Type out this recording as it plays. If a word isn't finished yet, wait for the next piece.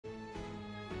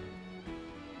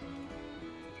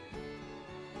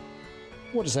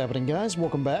What is happening, guys?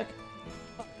 Welcome back.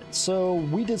 So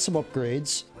we did some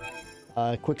upgrades.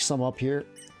 Quick sum up here.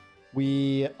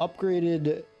 We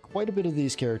upgraded quite a bit of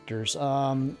these characters,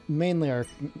 mainly our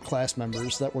class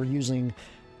members that we're using.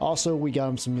 Also, we got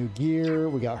them some new gear.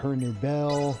 We got her new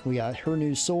bell. We got her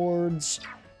new swords.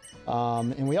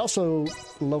 And we also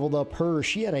leveled up her.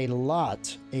 She had a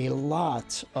lot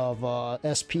of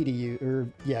SP to use, or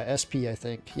yeah, SP, I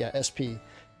think. Yeah, SP.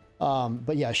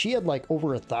 But yeah, she had like over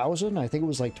 1,000. I think it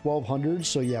was like 1,200.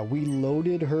 So yeah, we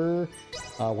loaded her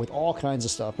with all kinds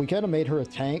of stuff. We kind of made her a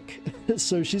tank.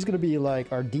 So she's going to be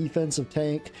like our defensive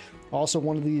tank. Also,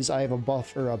 one of these, I have a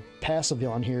buff or a passive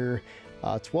on here.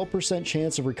 12%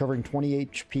 chance of recovering 20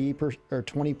 HP or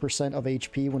 20% of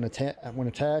HP when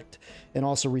attacked, and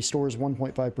also restores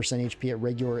 1.5% HP at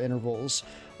regular intervals.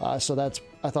 So that's,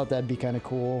 I thought that'd be kind of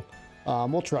cool.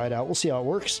 We'll try it out. We'll see how it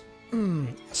works.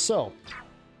 So.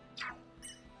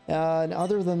 And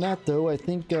other than that, though, I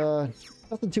think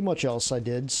nothing too much else I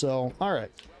did. So, all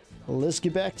right, let's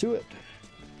get back to it.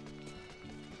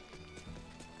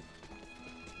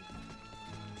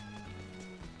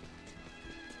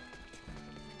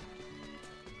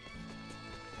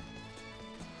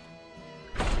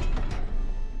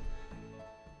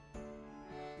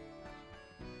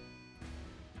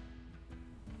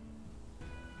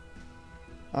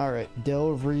 All right,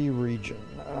 Delvery region.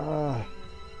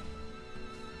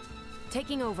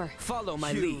 Taking over. Follow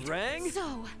my lead. Rang?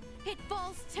 So, it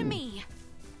falls to me.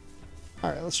 All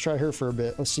right, let's try her for a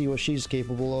bit. Let's see what she's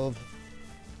capable of.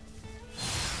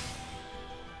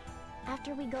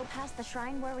 After we go past the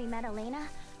shrine where we met Elena,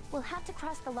 we'll have to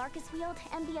cross the Larkus Field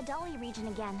and the Adali region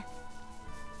again.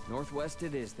 Northwest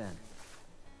it is then.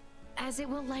 As it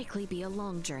will likely be a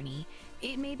long journey,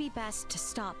 it may be best to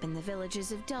stop in the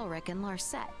villages of Delric and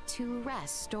Larset to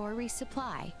rest or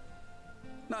resupply.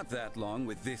 Not that long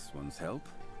with this one's help.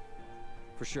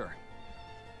 For sure.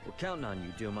 We're counting on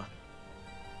you, Duma.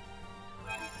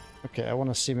 Okay, I want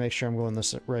to see, make sure I'm going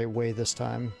this right way this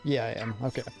time. Yeah, I am.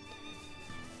 Okay.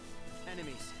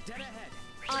 Enemies, dead ahead.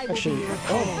 Actually, I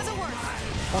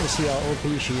want to see how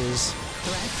OP she is.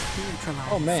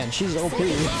 Oh man, she's OP.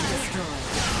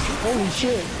 Holy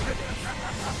shit.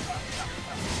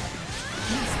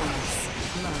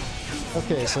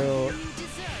 Okay, so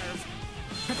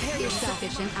prepare your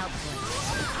sufficient output.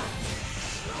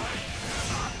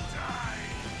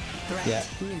 Threat yeah.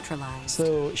 Neutralized.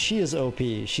 So she is OP.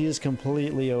 She is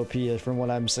completely OP from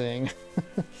what I'm seeing.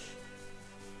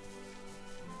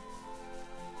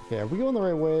 Okay, are we going the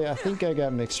right way? I think I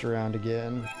got mixed around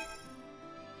again.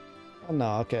 Oh,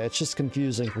 no, okay, it's just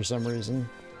confusing for some reason.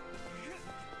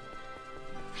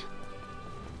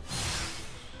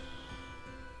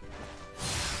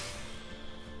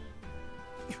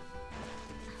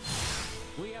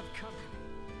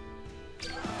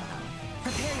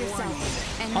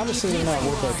 Honestly, they're not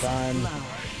worth our time.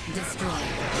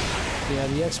 Yeah,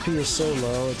 the XP is so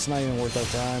low, it's not even worth our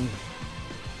time.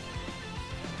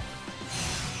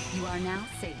 You are now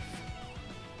safe.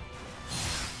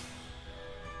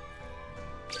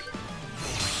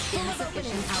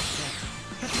 Insufficient output.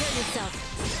 Prepare yourself.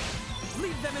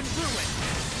 Leave them in ruin.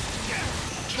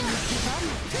 Can you keep up?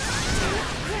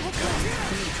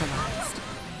 Neutralized.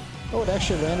 Oh, it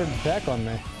actually landed back on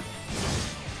me.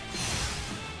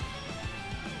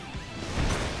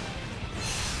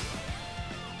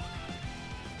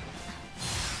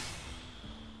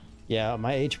 Yeah,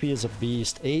 my HP is a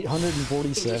beast.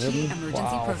 847. Emergency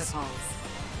Wow. protocols.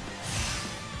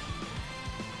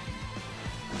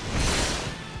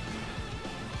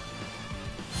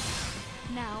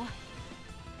 Now.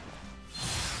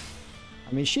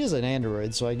 I mean, she is an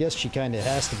android, so I guess she kind of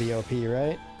has to be OP,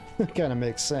 right? Kind of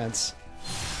makes sense.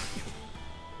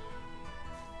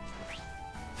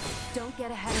 Don't get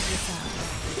ahead of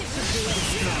yourself. This is the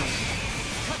way.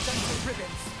 Cut them to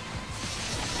ribbons.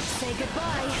 Say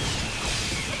goodbye.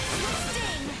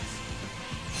 Sting!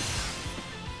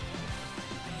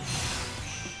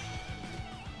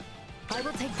 I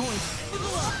will take point.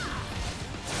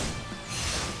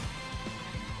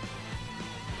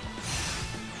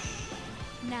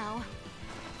 Now.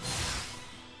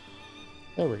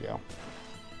 There we go.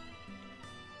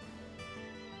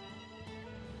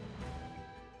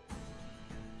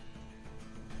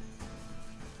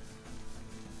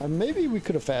 Maybe we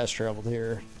could have fast traveled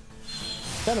here.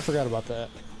 Kind of forgot about that,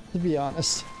 to be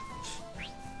honest.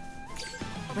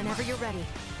 Whenever you're ready.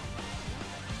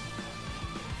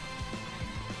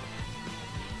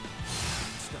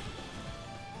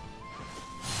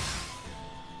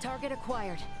 Target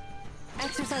acquired.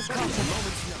 Exercise caution.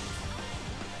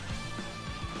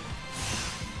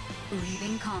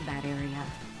 Leaving combat area.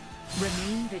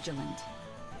 Remain vigilant.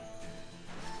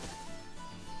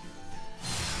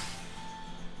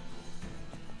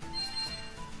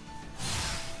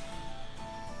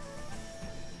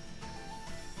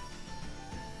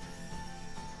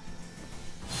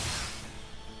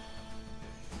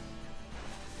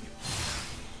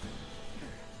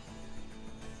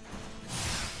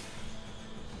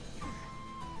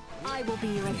 I will be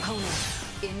your opponent.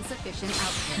 Insufficient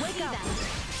output. Wake up!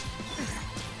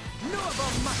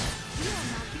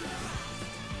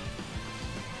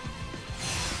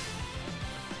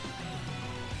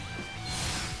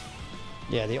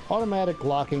 Yeah, the automatic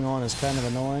locking on is kind of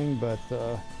annoying, but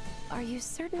Are you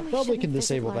certain we probably shouldn't can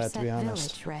disable visit that, to be Larset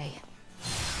honest. Village, Ray?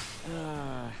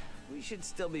 We should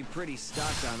still be pretty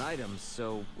stocked on items,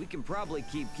 so we can probably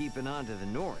keeping on to the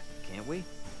north, can't we?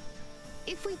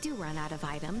 If we do run out of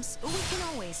items, we can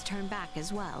always turn back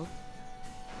as well.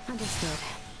 Understood.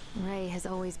 Ray has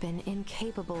always been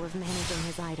incapable of managing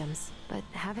his items, but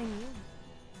having you...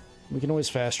 We can always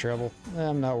fast travel.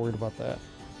 I'm not worried about that.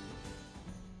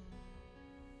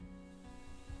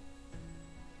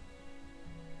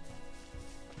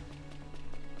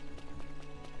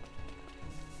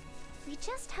 We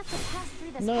just have to pass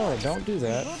through this No, forest. don't do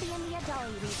that. We'll be in the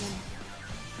Adali region.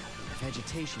 The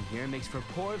vegetation here makes for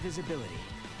poor visibility.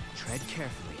 Tread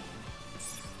carefully.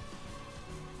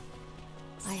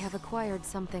 I have acquired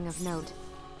something of note.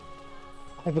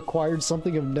 I've acquired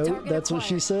something of note. Target That's what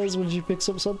she acquired. says when she picks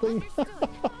up something.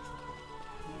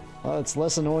 Well, it's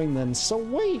less annoying than, so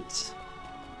wait.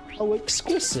 Oh,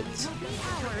 exquisite. Will be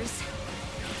ours.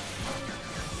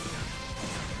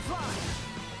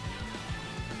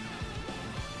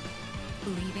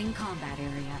 Leaving combat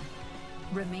area.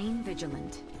 Remain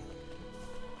vigilant.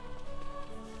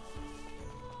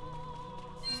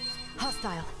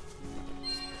 Hostile.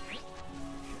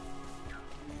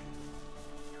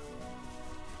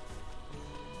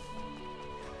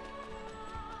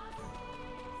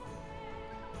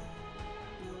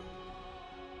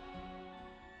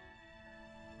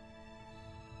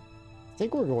 I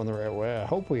think we're going the right way. I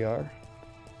hope we are.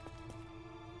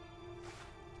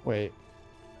 Wait.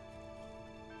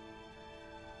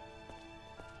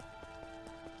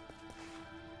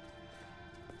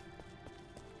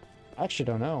 I actually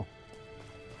don't know.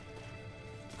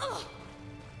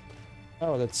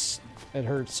 Oh, that's... It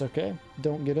hurts. Okay.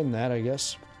 Don't get in that, I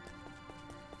guess.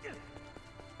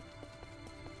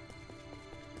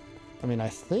 I mean, I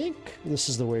think this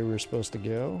is the way we were supposed to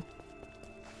go.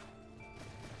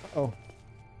 Oh.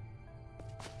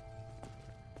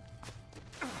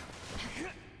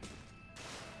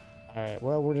 Alright,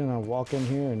 well, we're gonna walk in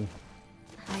here and...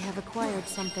 I have acquired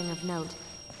something of note.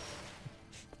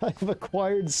 I have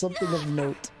acquired something of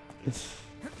note.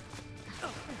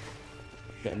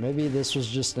 Okay, maybe this was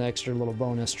just an extra little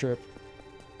bonus trip.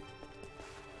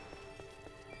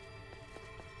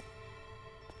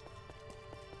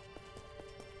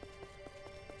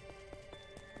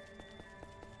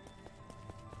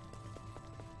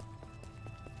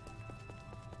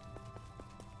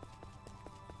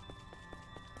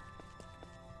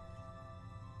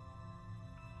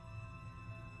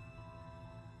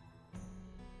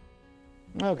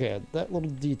 Okay, that little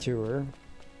detour.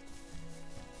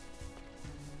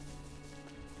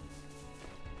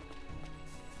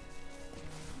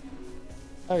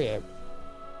 Okay.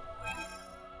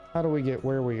 How do we get,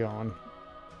 where are we going?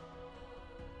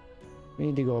 We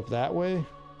need to go up that way?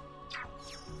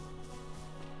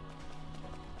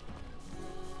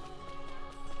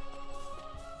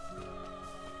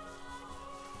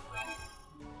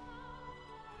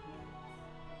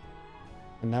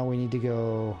 And now we need to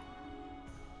go...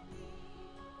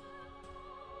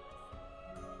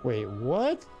 Wait,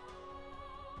 what?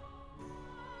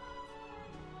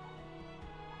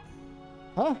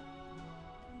 Huh?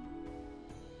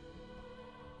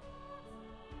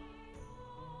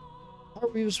 How are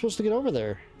we even supposed to get over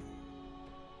there?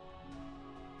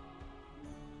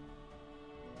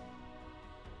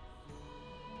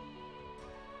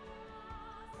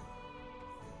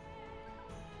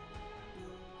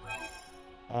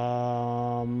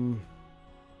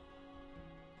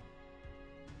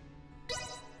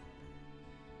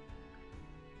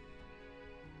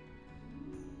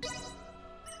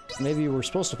 Maybe we're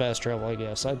supposed to fast travel, I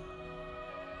guess.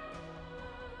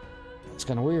 It's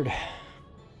kind of weird.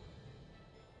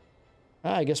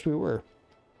 I guess we were.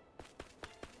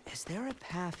 Is there a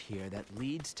path here that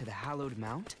leads to the Hallowed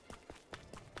Mount?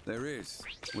 There is.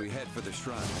 We head for the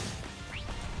shrine.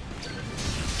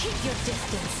 Keep your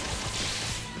distance.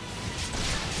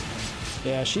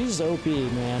 Yeah, she's OP,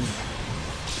 man.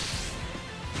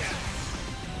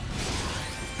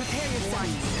 Prepare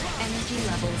yourself. Energy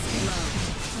levels low.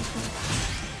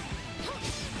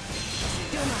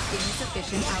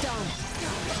 Insufficient output.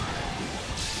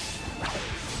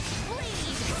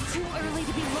 Too early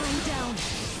to be lying down.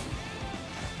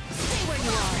 Stay where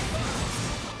you are.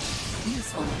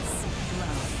 Usefulness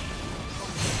low.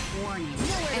 Warning.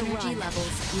 Energy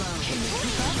levels low. Can you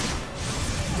keep up?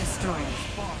 Destroyed.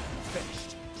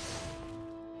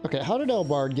 Okay, how did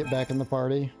Elbard get back in the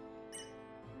party?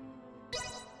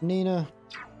 Nina.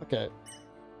 Okay.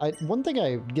 One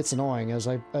thing gets annoying is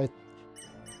I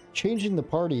changing the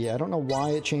party. I don't know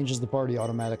why it changes the party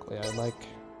automatically.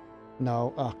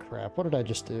 No. Oh crap. What did I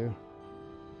just do?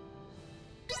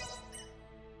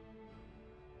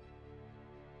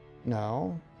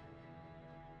 No.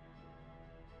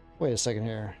 Wait a second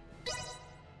here.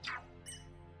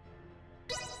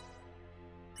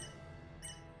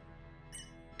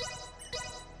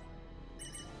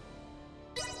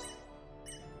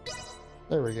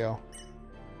 There we go.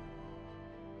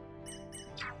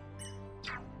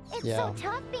 It's Yeah. so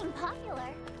tough being popular.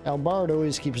 Albard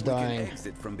always keeps We can dying.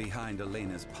 exit from behind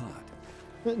Elena's pod.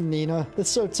 Nina, it's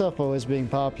so tough always being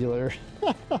popular.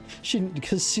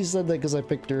 Because she said that because I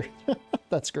picked her.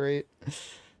 That's great.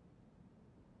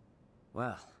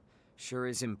 Well, sure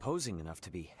is imposing enough to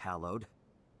be hallowed.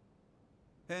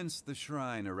 Hence the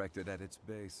shrine erected at its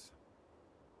base.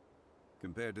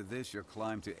 Compared to this, your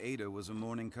climb to Ada was a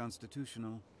morning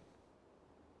constitutional.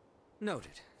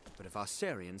 Noted. But if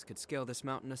Australians could scale this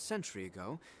mountain a century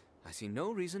ago, I see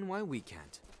no reason why we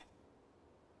can't.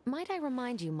 Might I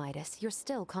remind you, Midas, you're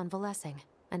still convalescing,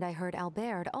 and I heard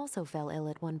Albert also fell ill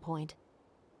at one point.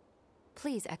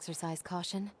 Please exercise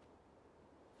caution.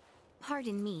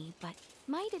 Pardon me, but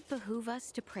might it behoove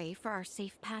us to pray for our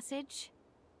safe passage?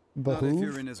 Not if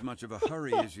you're Behoove? in as much of a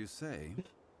hurry as you say.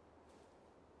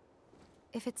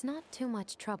 If it's not too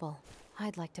much trouble,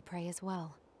 I'd like to pray as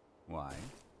well. Why?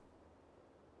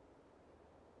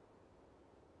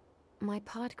 My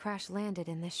pod crash landed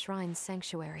in this shrine's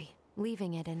sanctuary,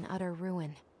 leaving it in utter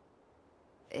ruin.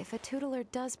 If a tutelar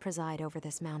does preside over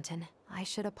this mountain, I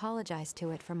should apologize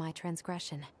to it for my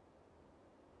transgression.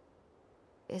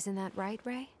 Isn't that right,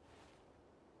 Ray?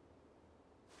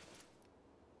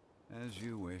 As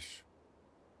you wish.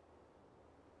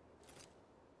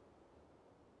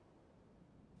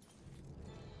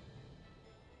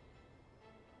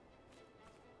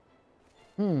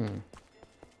 We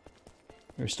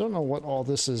still don't know what all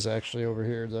this is actually over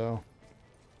here, though.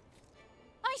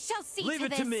 I shall see Leave to it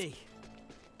this. to me!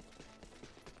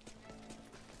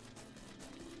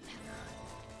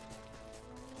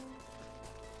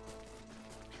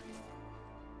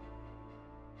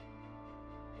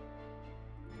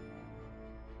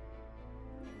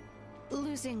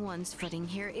 Losing one's footing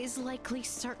here is likely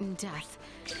certain death.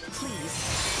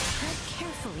 Please, tread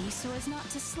carefully so as not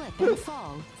to slip and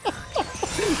fall.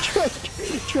 Tread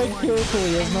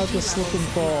carefully as not to slip and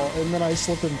fall, and then I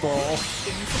slip and fall.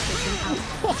 Insufficient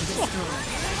output destroyed.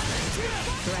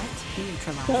 Threat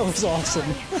neutralized. That was awesome.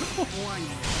 Warning.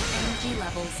 Energy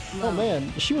levels low. Oh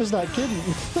man, she was not kidding.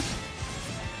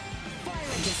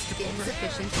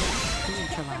 Insufficient threat For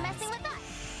neutralized. messing with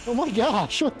us. Oh my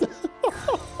gosh, what the...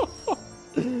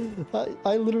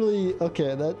 I literally...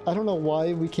 Okay, I don't know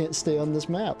why we can't stay on this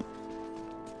map.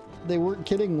 They weren't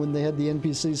kidding when they had the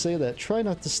NPC say that. Try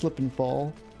not to slip and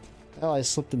fall. Oh, I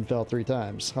slipped and fell 3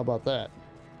 times. How about that?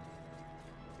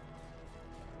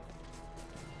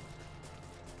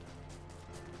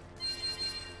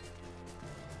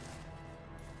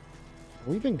 Have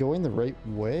we been going the right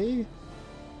way?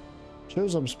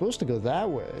 Shows I'm supposed to go that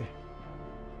way.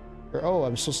 Or, oh,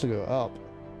 I'm supposed to go up.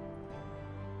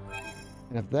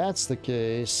 And if that's the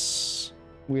case,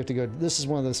 we have to go... This is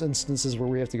one of those instances where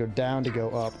we have to go down to go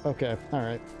up. Okay,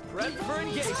 alright. Ready for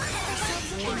engagement!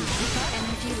 Warning.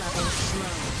 Energy levels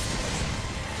low.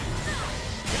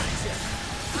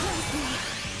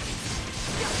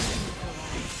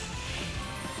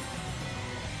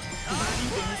 Body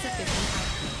insufficient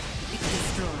output.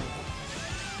 Destroyed.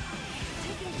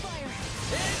 Taking fire.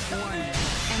 Warning.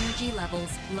 Energy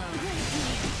levels low.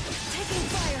 Taking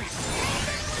fire.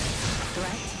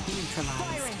 Threat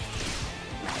neutralized.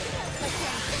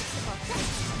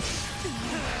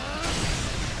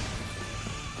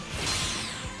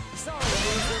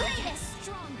 Sorry,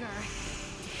 stronger.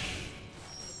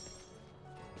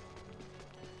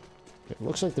 It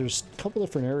looks like there's a couple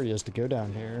different areas to go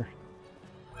down here.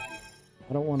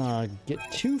 I don't want to get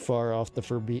too far off the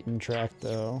forbidden track,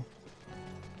 though.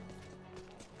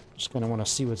 Just kind of want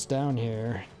to see what's down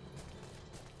here.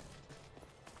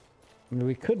 I mean,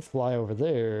 we could fly over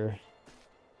there.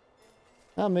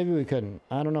 Oh, maybe we couldn't.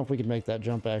 I don't know if we could make that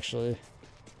jump, actually.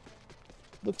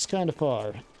 Looks kind of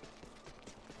far.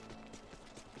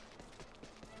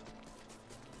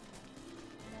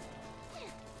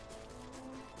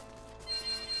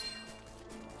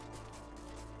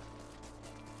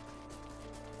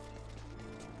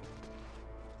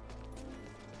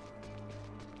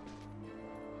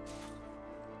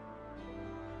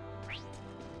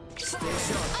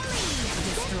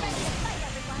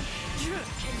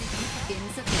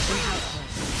 Insufficient output.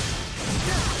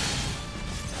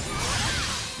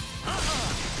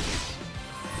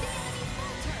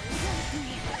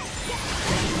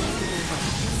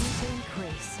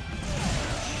 Increase.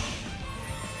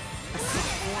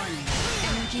 Warning.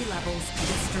 Energy levels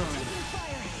destroyed.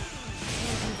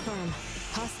 Can confirm.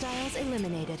 Hostiles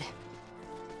eliminated.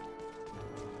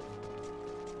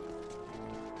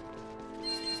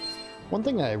 One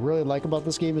thing I really like about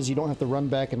this game is you don't have to run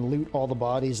back and loot all the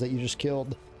bodies that you just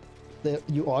killed. That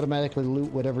you automatically loot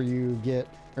whatever you get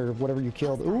or whatever you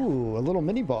killed. Ooh, a little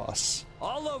mini boss.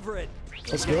 All over it.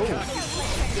 Let's go.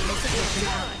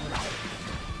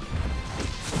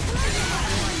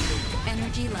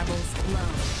 Energy levels low.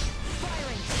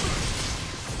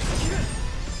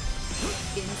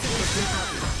 Insufficient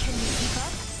output. Can you keep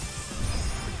up?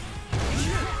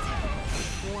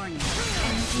 Warning.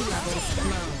 Energy levels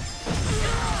low.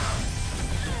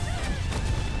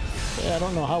 Yeah, I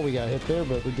don't know how we got hit there,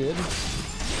 but we did.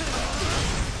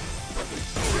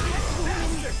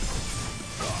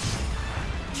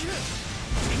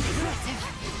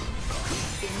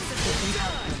 Insufficient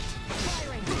output.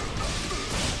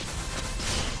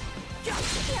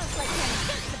 Feels like you're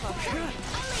invincible.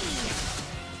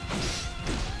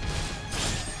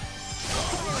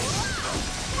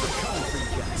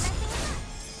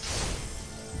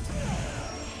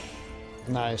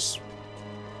 Nice.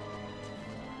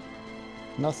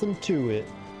 Nothing to it.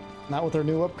 Not with our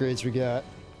new upgrades we got.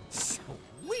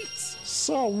 Sweet.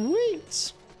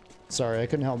 Sweet! Sorry, I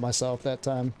couldn't help myself that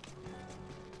time.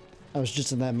 I was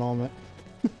just in that moment.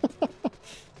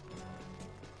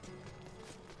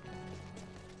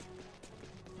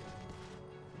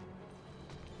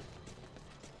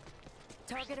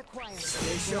 Target acquired.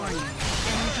 Warning.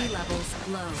 Energy levels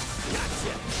low.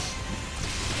 Gotcha.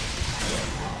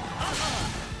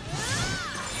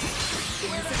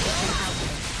 Insufficient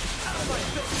output.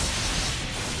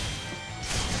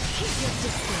 Keep your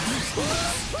distance.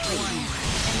 Warning.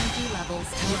 Energy levels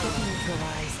Target low.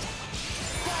 neutralized.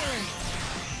 Firing.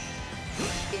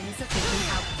 Insufficient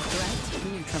output. Threat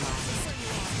neutralized.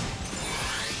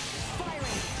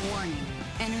 Firing. Warning.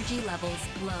 Energy levels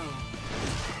low.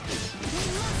 We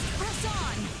must press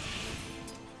on.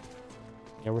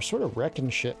 Yeah, we're sort of wrecking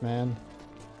shit, man.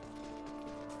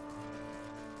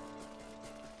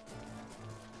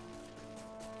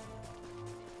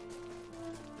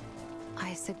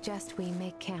 I suggest we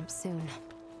make camp soon.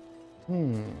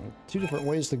 Two different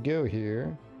ways to go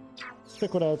here. Let's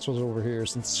check what else was over here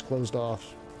since it's closed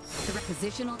off. The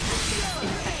repositional tactics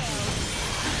ineffective.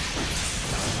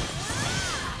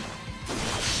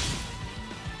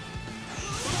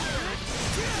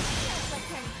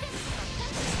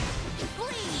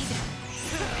 Bleed!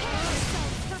 Prepare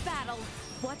yourselves for battle!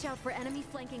 Watch out for enemy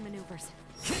flanking maneuvers.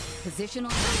 Positional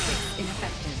tactics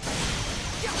ineffective.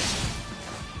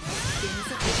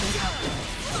 Insufficient output.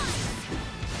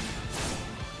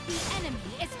 The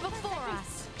enemy is before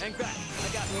us! Hang back. I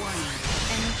got Warning.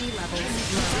 Energy levels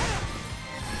low.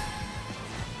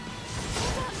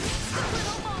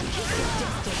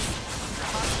 Distance.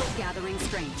 Hostile gathering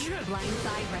strength.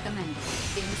 Blindside recommended.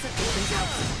 Insufficient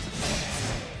output.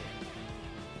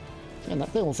 Man,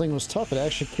 that little thing was tough. It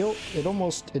actually killed. It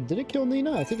almost. Did it kill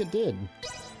Nina? I think it did.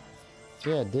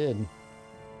 Yeah, it did.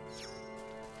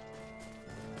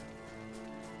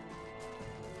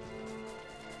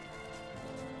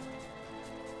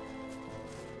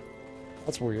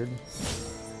 That's weird.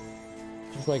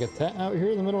 Just like a tent out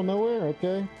here in the middle of nowhere?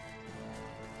 Okay.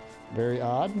 Very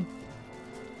odd. I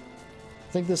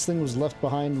think this thing was left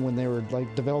behind when they were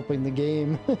like developing the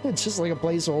game. It's just like a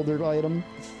placeholder item.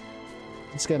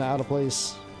 It's kind of out of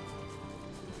place.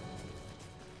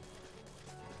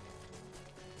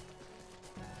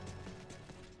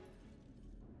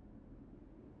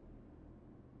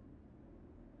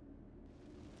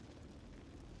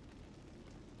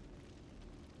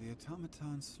 The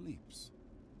automaton sleeps.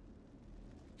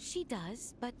 She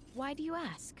does, but why do you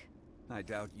ask? I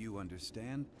doubt you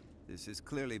understand. This is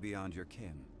clearly beyond your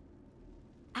ken.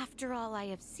 After all I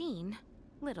have seen,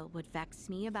 little would vex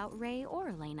me about Ray or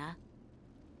Elena.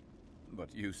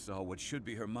 But you saw what should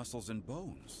be her muscles and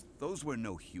bones. Those were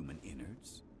no human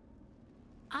innards.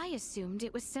 I assumed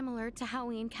it was similar to how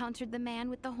we encountered the man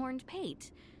with the horned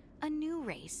pate. A new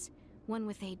race, one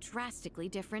with a drastically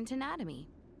different anatomy.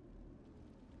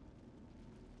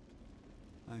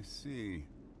 I see.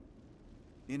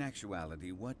 In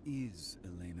actuality, what is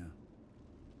Elena?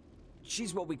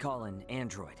 She's what we call an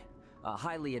android. A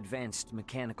highly advanced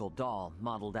mechanical doll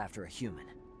modeled after a human.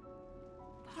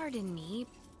 Pardon me,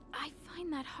 I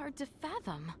find that hard to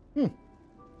fathom.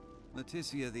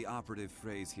 Leticia, the operative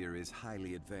phrase here is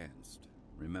highly advanced.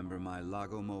 Remember my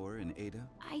Lagomore in Ada?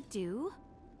 I do.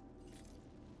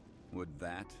 Would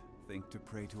that think to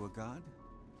pray to a god?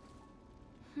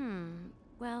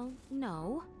 Well,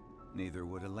 no. Neither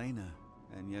would Elena,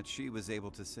 and yet she was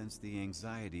able to sense the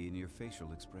anxiety in your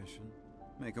facial expression,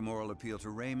 make a moral appeal to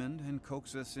Raymond, and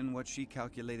coax us in what she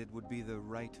calculated would be the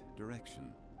right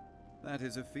direction. That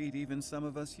is a feat even some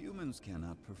of us humans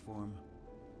cannot perform.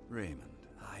 Raymond,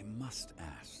 I must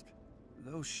ask,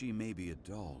 though she may be a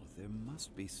doll, there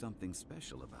must be something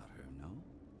special about her, no?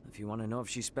 If you want to know if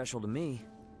she's special to me,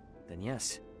 then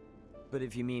yes. But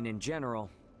if you mean in general,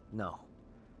 no.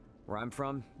 Where I'm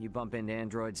from, you bump into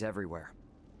androids everywhere.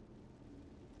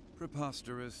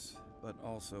 Preposterous, but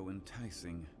also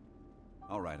enticing.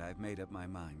 All right, I've made up my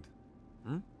mind.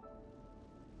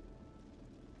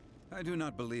 I do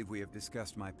not believe we have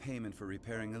discussed my payment for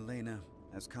repairing Elena.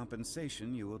 As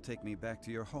compensation, you will take me back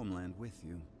to your homeland with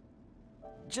you.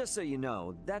 Just so you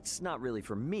know, that's not really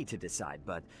for me to decide,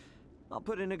 but I'll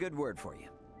put in a good word for you.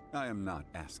 I am not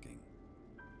asking.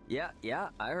 Yeah,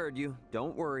 I heard you.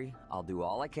 Don't worry, I'll do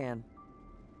all I can.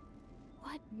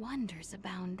 What wonders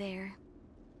abound there?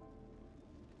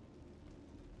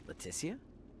 Leticia?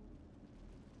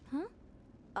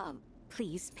 Huh?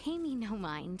 Please, pay me no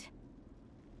mind.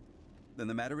 Then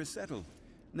the matter is settled.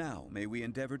 Now, may we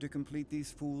endeavor to complete these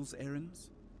fools' errands?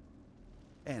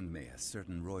 And may a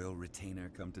certain royal retainer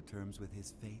come to terms with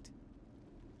his fate?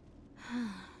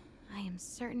 I am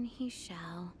certain he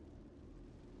shall.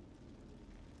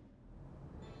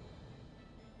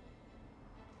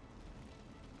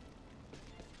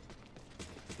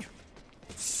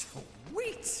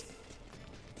 Sweet!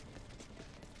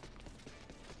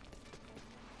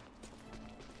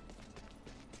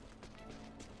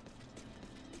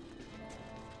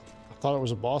 I thought it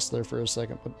was a boss there for a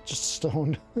second, but just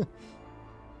stone.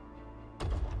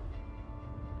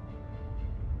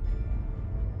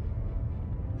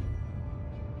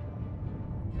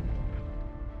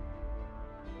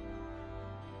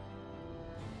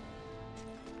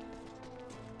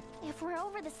 If we're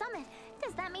over the summit,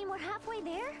 does that mean we're halfway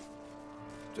there?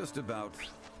 Just about.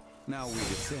 Now we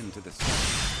descend to the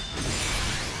south.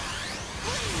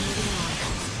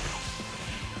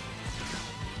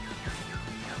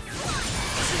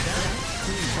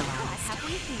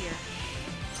 Halfway here.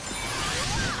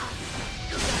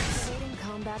 Activating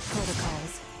combat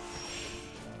protocols.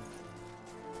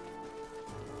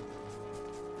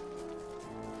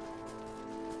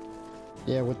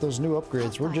 Yeah, with those new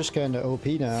upgrades, we're just kind of OP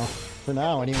now. For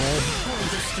now, anyway. Hull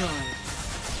destroyed.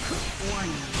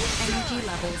 Warning. Energy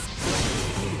levels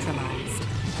neutralized.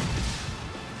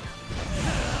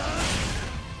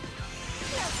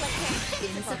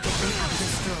 Insufficient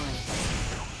destroyed.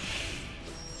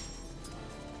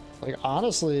 Like,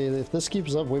 honestly, if this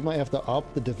keeps up, we might have to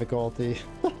up the difficulty.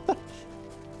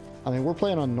 I mean, we're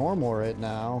playing on normal right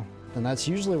now, and that's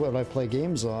usually what I play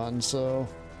games on, so...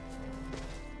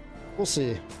 We'll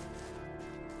see.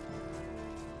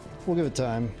 We'll give it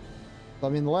time. I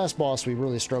mean, the last boss we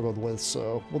really struggled with,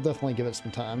 so we'll definitely give it some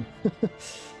time.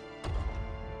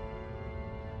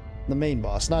 The main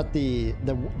boss, not the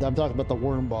I'm talking about the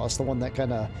worm boss, the one that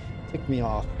kind of ticked me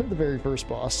off, the very first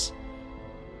boss.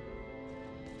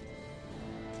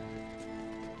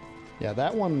 Yeah,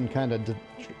 that one kind of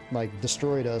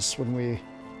destroyed us when we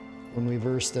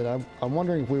versed it. I'm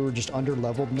wondering if we were just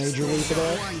under-leveled majorly for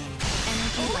that. Warning.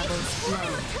 Energy levels low.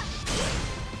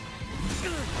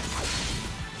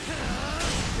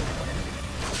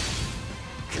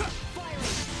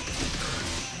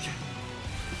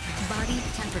 Body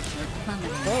temperature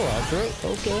plummeting. Oh, great.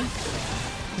 Okay.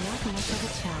 Not much of a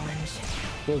challenge.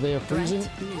 So they are freezing?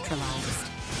 Threat neutralized.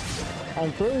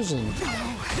 I'm frozen.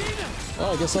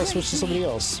 Oh, I guess I'll switch to somebody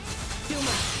else.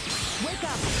 Wake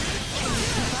up!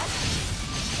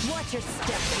 Watch your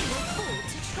step. Fool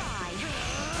to try.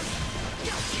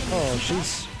 Oh,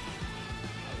 she's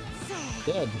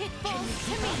dead. It falls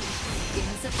to me.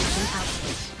 Insufficient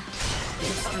output.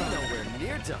 I'm nowhere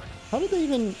near done.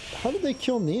 How did they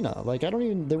kill Nina? Like, they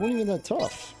weren't even that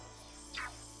tough.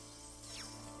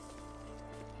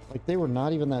 Like, they were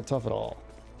not even that tough at all.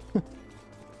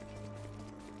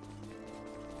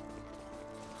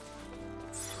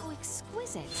 So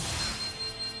exquisite.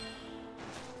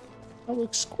 How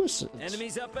exquisite.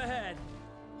 Enemies up ahead.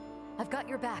 I've got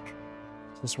your back.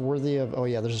 Is this worthy of... Oh,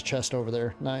 yeah, there's a chest over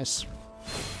there. Nice.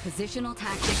 Positional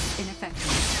tactics ineffective.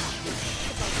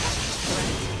 Threat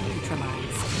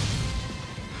neutralized.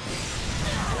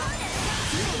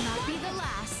 Will not be the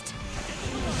last.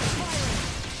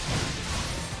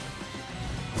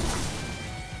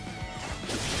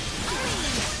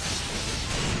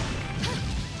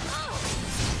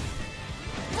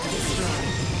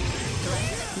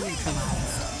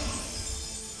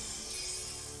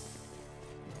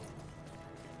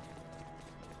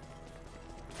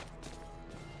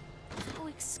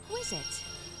 exquisite.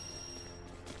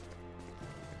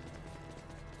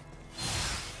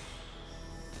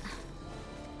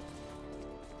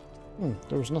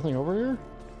 There was nothing over here?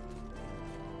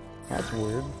 That's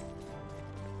weird.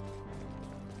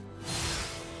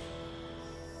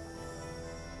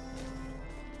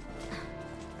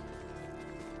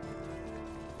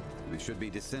 We should be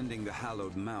descending the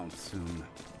Hallowed Mount soon.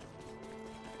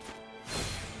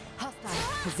 Hostile.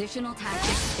 Positional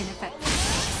tactics ineffective.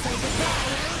 Say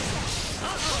goodbye.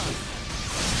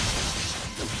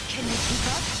 Can you keep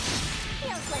up?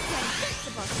 Feels like you're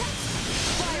invincible.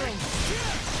 Firing.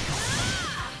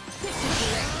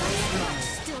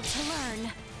 Still to learn.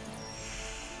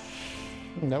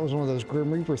 That was one of those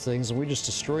Grim Reaper things, and we just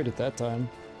destroyed it that time.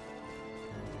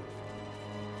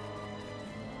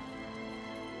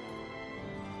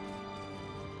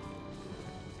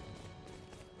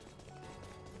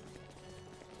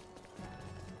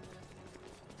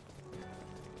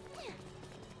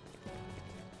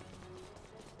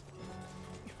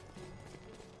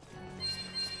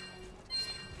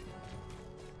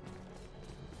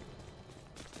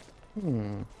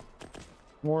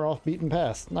 More off-beaten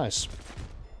path. Nice.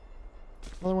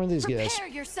 Another one of these guys. Prepare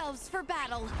yourselves for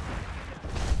battle.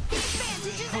 The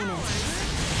advantage is ours.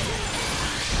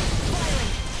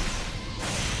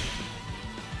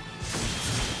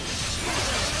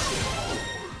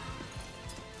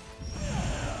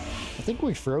 I think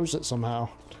we froze it somehow.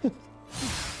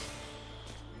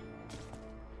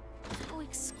 How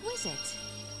exquisite.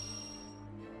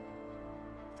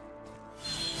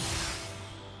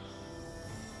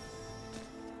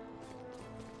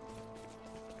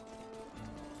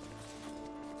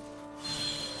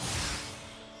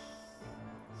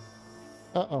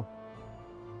 Uh-oh.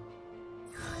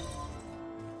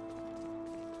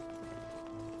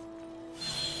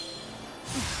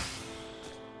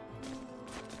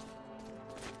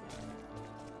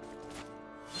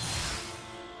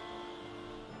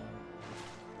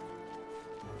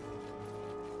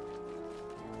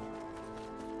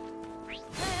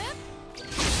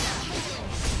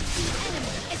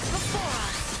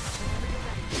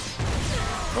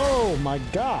 Oh my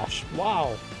gosh,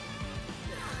 wow.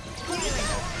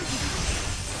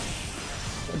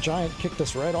 The giant kicked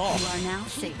us right off. You are now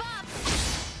safe.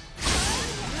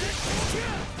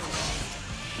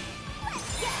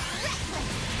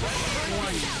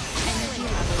 Warning. Energy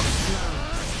levels low.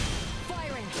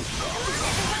 Firing.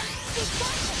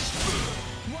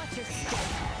 Watch your step.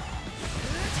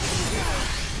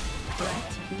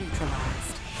 Threat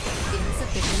neutralized.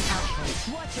 Insufficient output.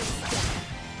 Watch your step.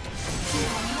 You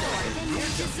are more than you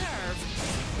deserve.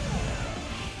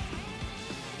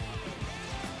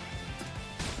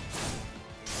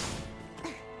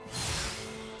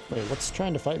 Wait, what's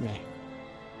trying to fight me?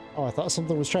 Oh, I thought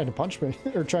something was trying to punch me,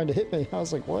 or trying to hit me. I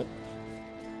was like, what?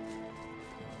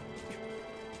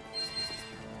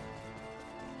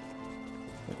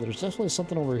 There's definitely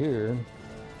something over here.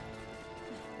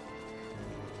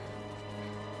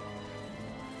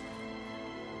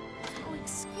 How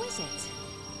exquisite.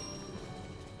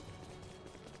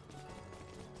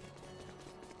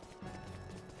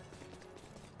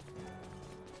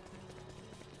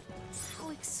 How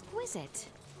exquisite.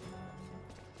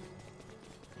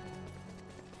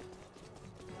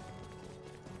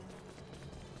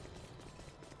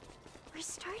 We're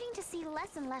starting to see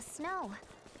less and less snow.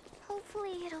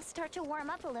 Hopefully it'll start to warm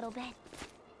up a little bit.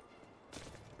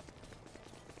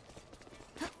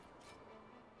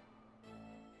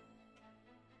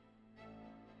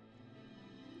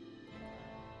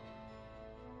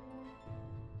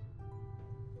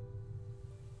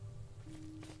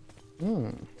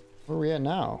 Where are we at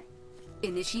now?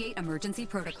 Initiate emergency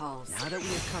protocols. Now that we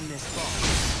have come this far,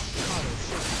 Carter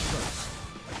should be close.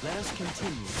 Let us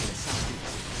continue to the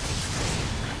southeast.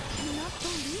 I cannot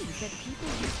believe that people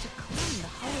used to climb the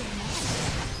Hallowed Mountain.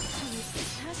 So it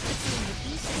has to be in the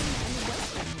eastern and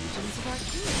western regions of our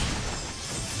kingdom.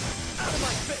 Out of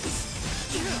my face!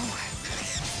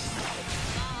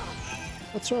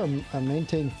 What's our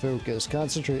maintain focus?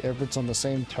 Concentrate efforts on the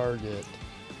same target.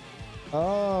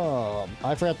 Oh,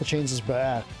 I forgot to change this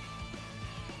back.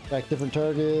 Attack different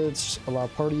targets. Allow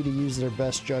party to use their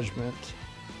best judgment.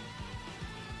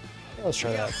 Let's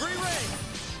try that. Free reign!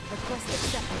 Request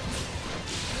accepted.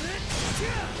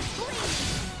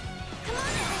 Come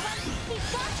on, everyone! We've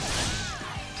got this!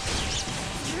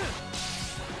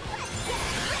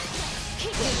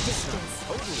 Keep your distance.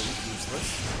 Totally useless.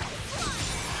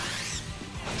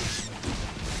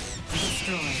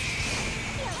 Destroy.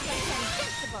 Feels like you're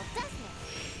invincible, doesn't it?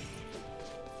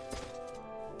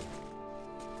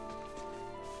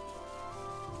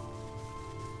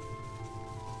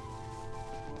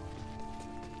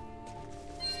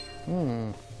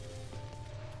 Oh,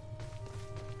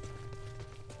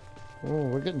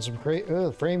 we're getting some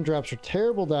frame drops are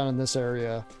terrible down in this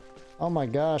area. Oh my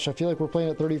gosh, I feel like we're playing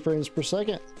at 30 frames per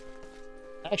second.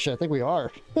 Actually, I think we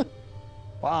are.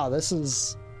 Wow, this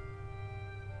is...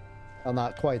 Well,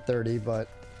 not quite 30, but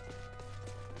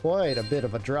quite a bit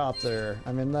of a drop there.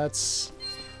 I mean, that's...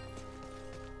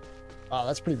 Wow,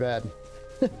 that's pretty bad.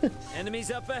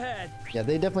 Enemies up ahead. Yeah,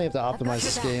 they definitely have to optimize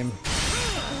this game.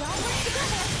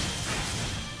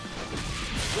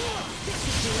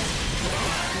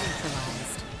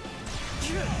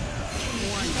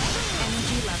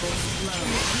 Energy levels low.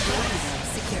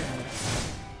 Secure.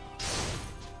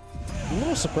 I'm a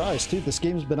little surprised too. This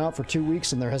game's been out for 2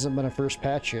 weeks and there hasn't been a first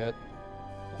patch yet.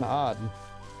 Kinda odd.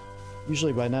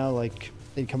 Usually by now, like,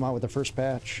 they'd come out with the first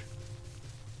patch.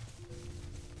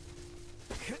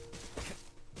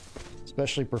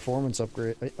 Especially performance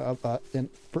upgrade.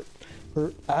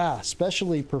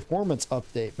 Especially performance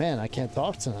update. Man, I can't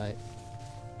talk tonight.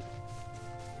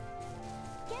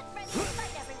 Get ready to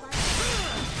fight, everyone.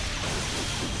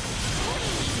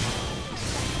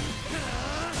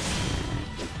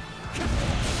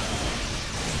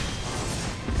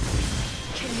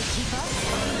 Can you keep up?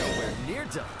 Nowhere near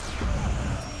done.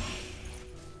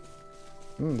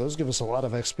 Those give us a lot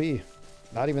of XP.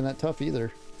 Not even that tough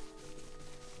either.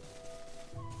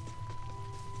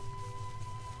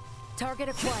 Target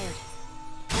acquired.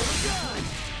 Come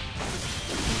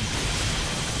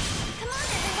on,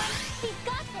 everyone. We've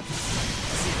got this.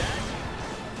 See that?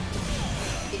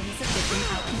 Insufficient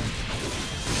output.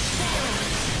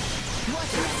 What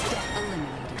step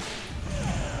eliminated?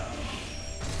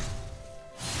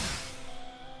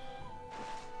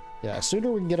 Yeah, the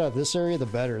sooner we can get out of this area, the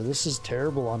better. This is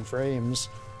terrible on frames.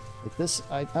 Like this,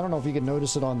 I don't know if you can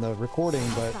notice it on the recording,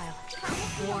 but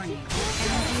Warning. Energy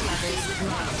levels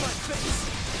low.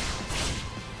 Leave me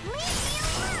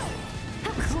alone.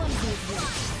 How clumsy is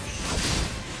this?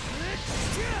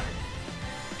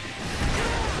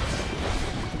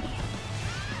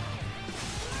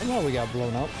 somehow we got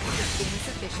blown up.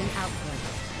 Insufficient output.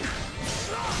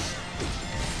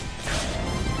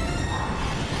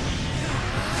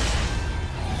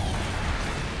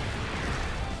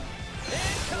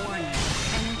 Warning.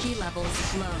 Energy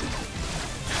levels low.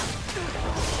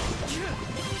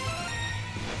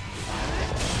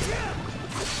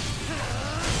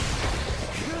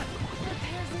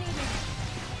 Repairs needed.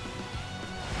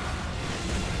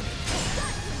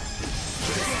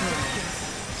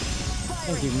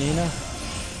 Thank you, Nina.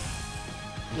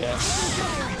 Yes.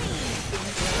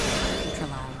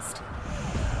 Neutralized.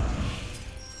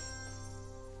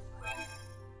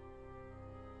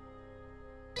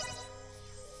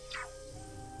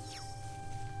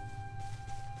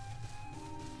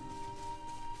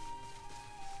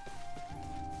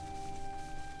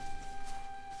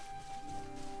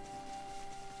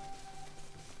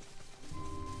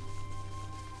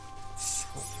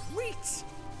 Sweet.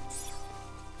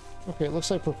 Okay, it looks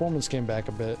like performance came back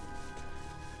a bit.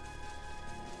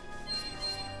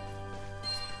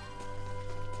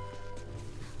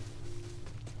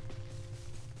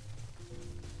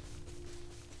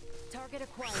 Target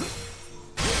acquired.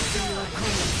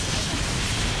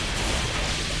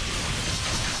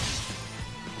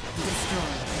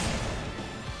 Destroyed.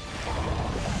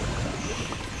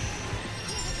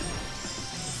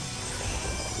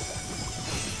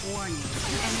 Warning.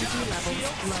 Energy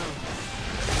levels low.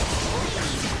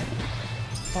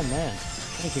 Oh man.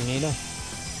 Thank you, Nina.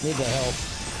 Need the help.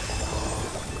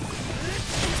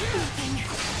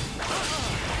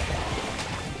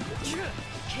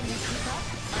 Can you keep up?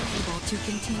 Unable to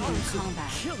continue combat.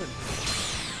 Killing me.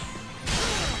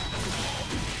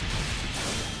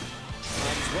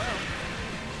 Might as well.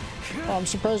 Oh, I'm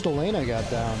surprised Elena got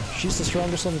down. She's the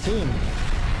strongest on the team.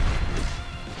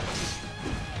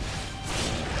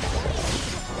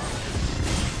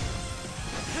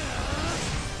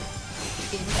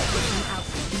 Insufficient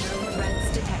output. No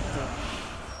threats detected.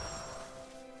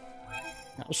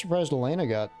 I'm surprised Elena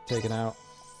got taken out.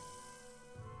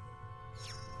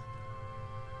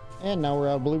 And now we're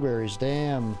out of blueberries.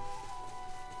 Damn.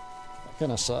 That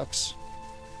kind of sucks.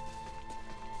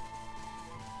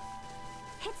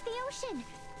 It's the ocean,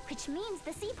 which means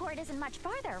the seaport isn't much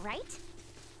farther, right?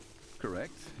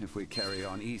 Correct. If we carry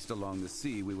on east along the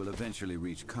sea, we will eventually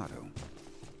reach Kato.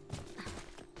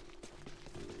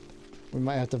 We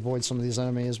might have to avoid some of these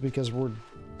enemies because we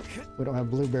don't have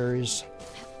blueberries.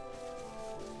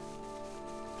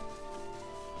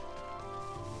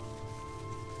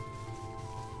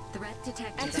 Threat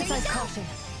detected. Exercise caution.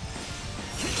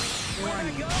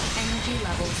 Warning. Energy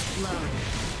levels low.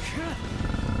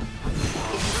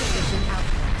 Insufficient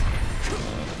output.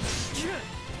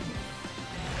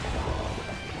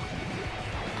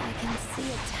 I can see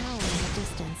a town in the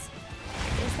distance.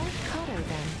 Is that Kato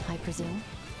then, I presume?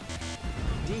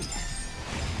 Indeed. It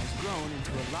has grown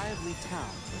into a lively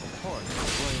town with a horde of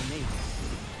Royal Navy.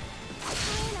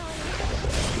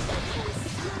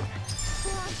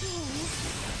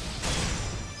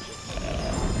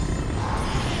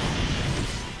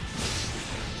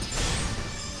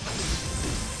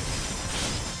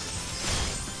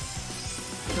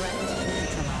 Threat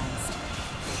neutralized.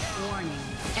 Warning.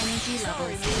 Energy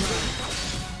levels low.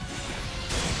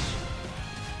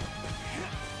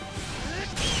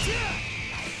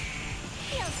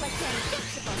 Feels like you're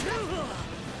invincible.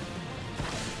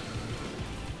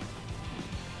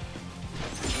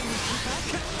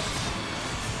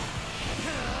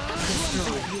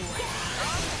 Destroy.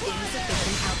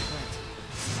 Insufficient output.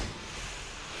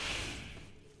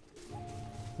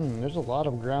 There's a lot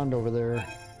of ground over there.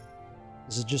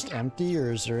 Is it just empty,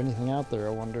 or is there anything out there,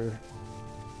 I wonder?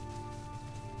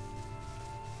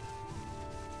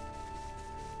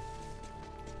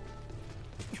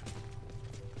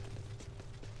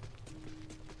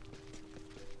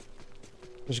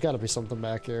 There's got to be something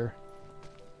back here.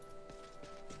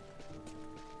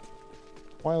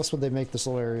 Why else would they make this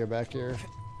little area back here?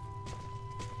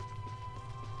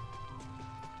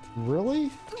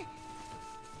 Really?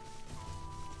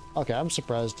 Okay, I'm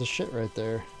surprised as shit right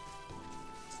there.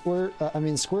 Square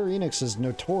Enix is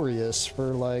notorious for,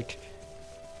 like,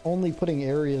 only putting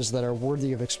areas that are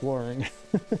worthy of exploring.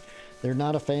 They're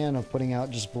not a fan of putting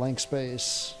out just blank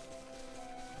space.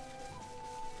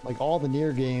 Like, all the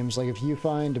Nier games, like, if you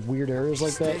find weird areas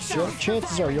like that,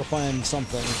 chances are you'll find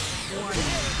something. Warning.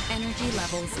 Energy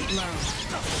levels low.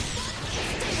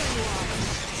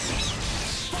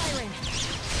 Byron!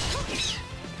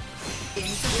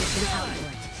 Insufficient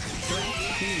output. Threat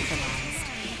neutralized.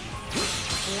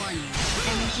 Warning.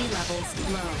 Energy levels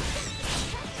low.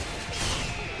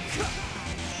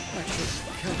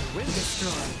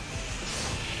 Destroy.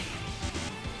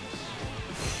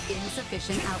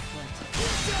 Insufficient output.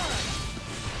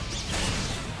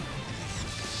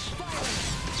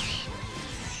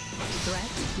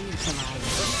 Threat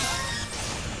neutralized.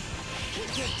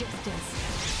 Keep your distance.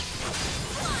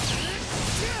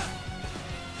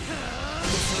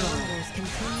 Destroyers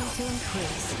continue to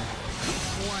increase.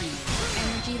 Warning.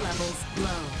 Energy levels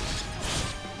low.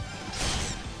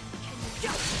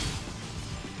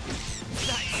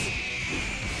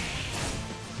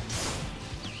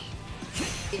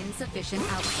 Insufficient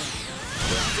output.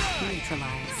 Threat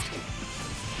neutralized.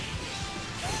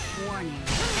 Warning.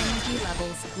 Energy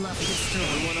levels low. Destroy.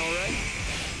 Everyone all right?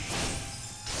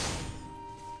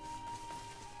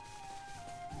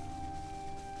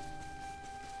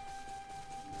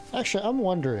 Actually, I'm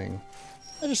wondering.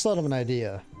 I just thought of an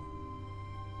idea.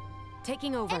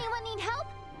 Taking over. Anyone need help?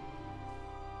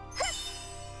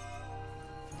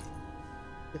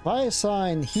 If I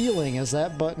assign healing as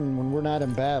that button when we're not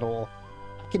in battle,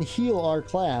 I can heal our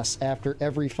class after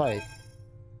every fight.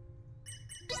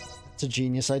 It's a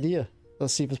genius idea.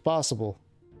 Let's see if it's possible.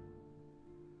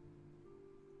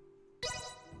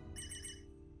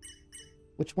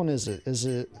 Which one is it? Is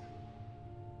it...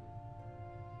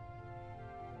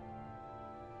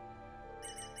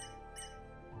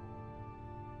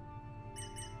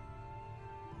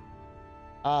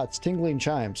 Ah, it's tingling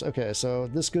chimes. Okay, so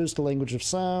this goes to language of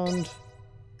sound.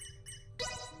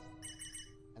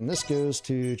 And this goes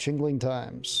to tingling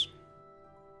times.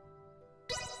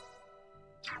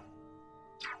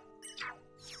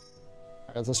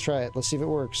 Alright, let's try it. Let's see if it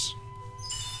works.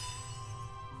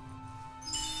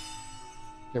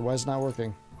 Okay, why is it not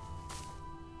working?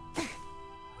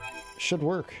 Should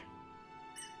work.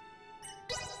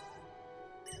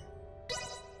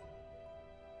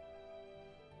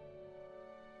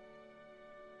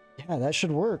 Yeah, that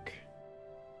should work.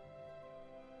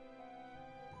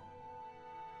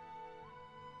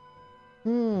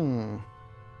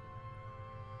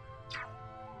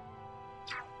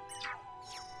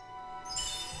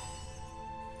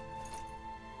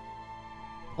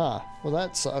 Ah, well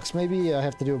that sucks. Maybe I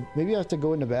have to do. Maybe I have to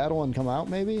go into battle and come out.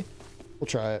 Maybe we'll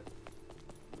try it.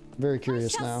 I'm very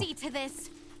curious now. See to this.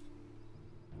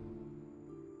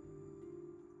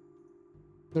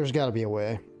 There's got to be a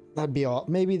way. That'd be all.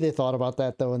 Maybe they thought about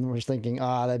that though, and was thinking,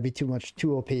 ah, that'd be too much,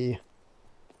 too OP. Hey,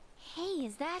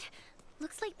 is that?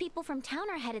 Looks like people from town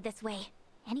are headed this way.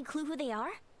 Any clue who they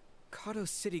are? Kato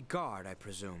City Guard, I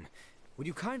presume. Would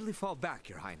you kindly fall back,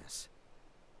 Your Highness?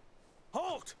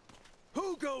 Halt!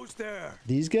 Who goes there?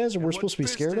 These guys are we're supposed to be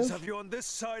scared of? Have you on this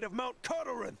side of Mount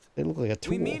Cotorinth? They look like a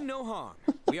tool. We mean no harm.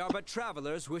 We are but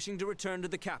travelers wishing to return to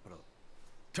the capital.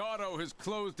 Kato has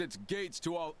closed its gates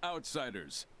to all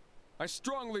outsiders. I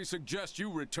strongly suggest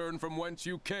you return from whence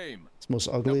you came. It's the most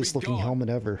ugliest looking helmet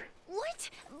ever. What?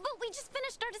 But we just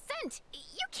finished our descent.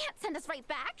 You can't send us right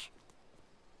back.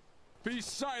 Be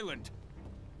silent.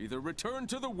 Either return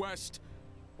to the west,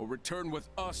 or return with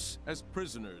us as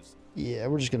prisoners. Yeah,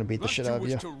 we're just gonna beat the shit out of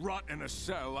you. Lest you wish to rot in a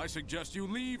cell, I suggest you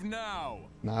leave now.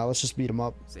 Nah, let's just beat him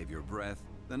up. Save your breath.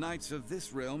 The knights of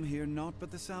this realm hear naught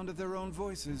but the sound of their own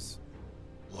voices.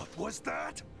 What was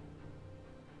that?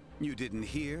 You didn't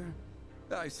hear?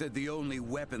 I said the only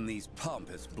weapon these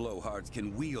pompous blowhards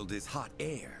can wield is hot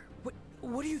air.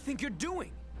 What do you think you're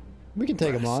doing? We can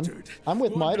take him on. I'm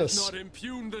with One Midas. does not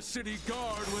impugn the city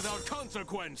guard without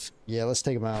consequence. Yeah, let's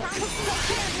take him out.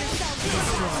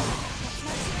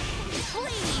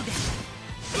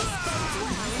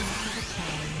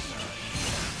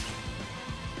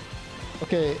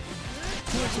 Okay.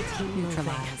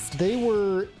 They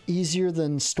were easier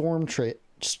than storm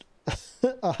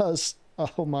us.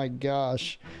 Oh my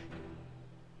gosh.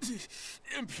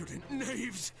 Impudent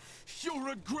knaves! You'll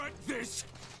regret this!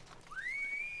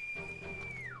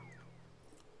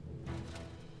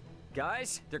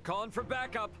 Guys, they're calling for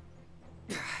backup.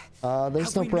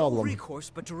 There's no problem.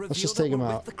 Let's just take him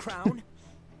out.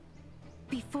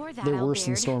 Before that, They're worse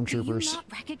than Albert, stormtroopers. do you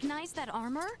not recognize that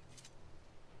armor?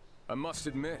 I must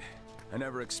admit, I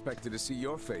never expected to see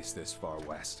your face this far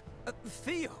west.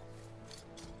 Theo!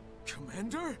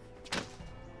 Commander?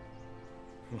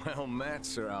 Well met,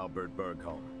 Sir Albert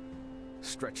Bergholm.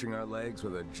 Stretching our legs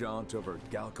with a jaunt over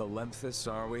Galca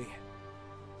Lemthas, are we?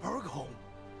 Bergholm?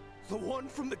 The one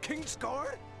from the King's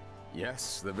Guard?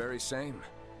 Yes, the very same.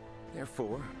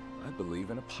 Therefore, I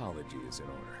believe an apology is in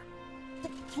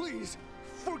order. Please,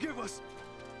 forgive us.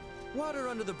 Water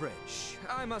under the bridge.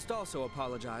 I must also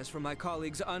apologize for my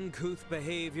colleague's uncouth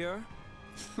behavior.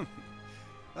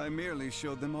 I merely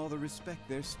showed them all the respect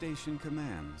their station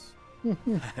commands.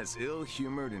 As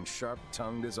ill-humored and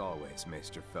sharp-tongued as always,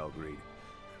 Maester Feldreed.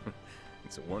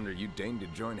 It's a wonder you deigned to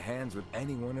join hands with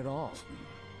anyone at all.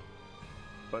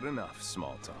 But enough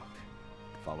small talk.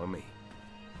 Follow me.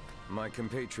 My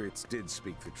compatriots did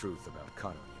speak the truth about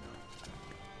Kato, you know.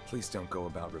 Please don't go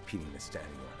about repeating this to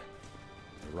anyone.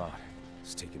 The rot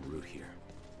is taking root here.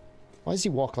 Why does he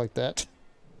walk like that?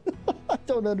 I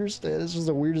don't understand. This is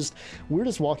the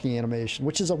weirdest walking animation,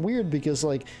 which is a weird because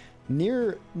like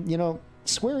Square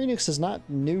Enix is not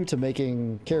new to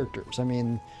making characters. I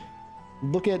mean,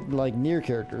 look at like Nier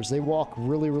characters. They walk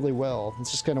really, really well.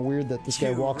 It's just kind of weird that this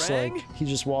guy walks like, he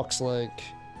just walks like...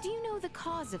 Do you know the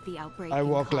cause of the outbreak? I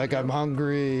walk like I'm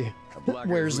hungry.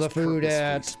 Where's the food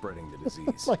at? Spreading the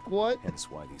disease. Like what?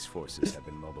 Hence why these forces have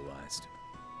been mobilized.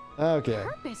 Okay.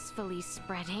 Purposefully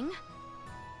spreading?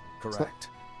 Correct.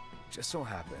 Just so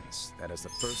happens that as the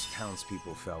first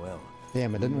townspeople fell ill,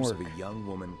 damn, it didn't rumors work. of a young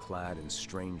woman clad in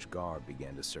strange garb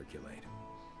began to circulate.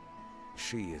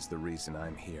 She is the reason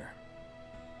I'm here.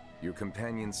 Your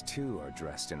companions too are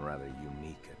dressed in rather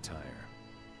unique attire.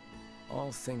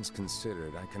 All things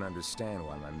considered, I can understand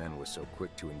why my men were so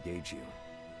quick to engage you.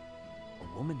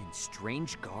 A woman in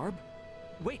strange garb?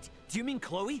 Wait, do you mean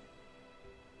Chloe?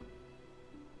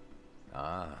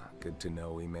 Ah, good to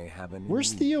know we may have a new...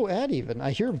 Where's Theo at even?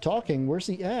 I hear him talking. Where's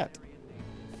he at?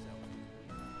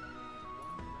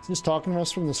 He's just talking to us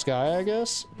from the sky, I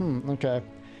guess? Okay.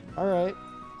 Alright.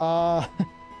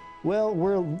 Well,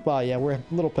 we're a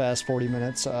little past 40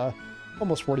 minutes.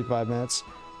 Almost 45 minutes.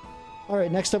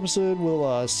 Alright, next episode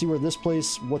we'll see what this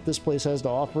place has to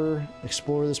offer,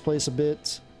 explore this place a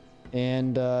bit,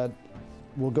 and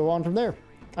we'll go on from there.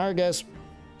 Alright guys,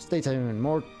 stay tuned.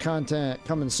 More content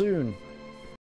coming soon.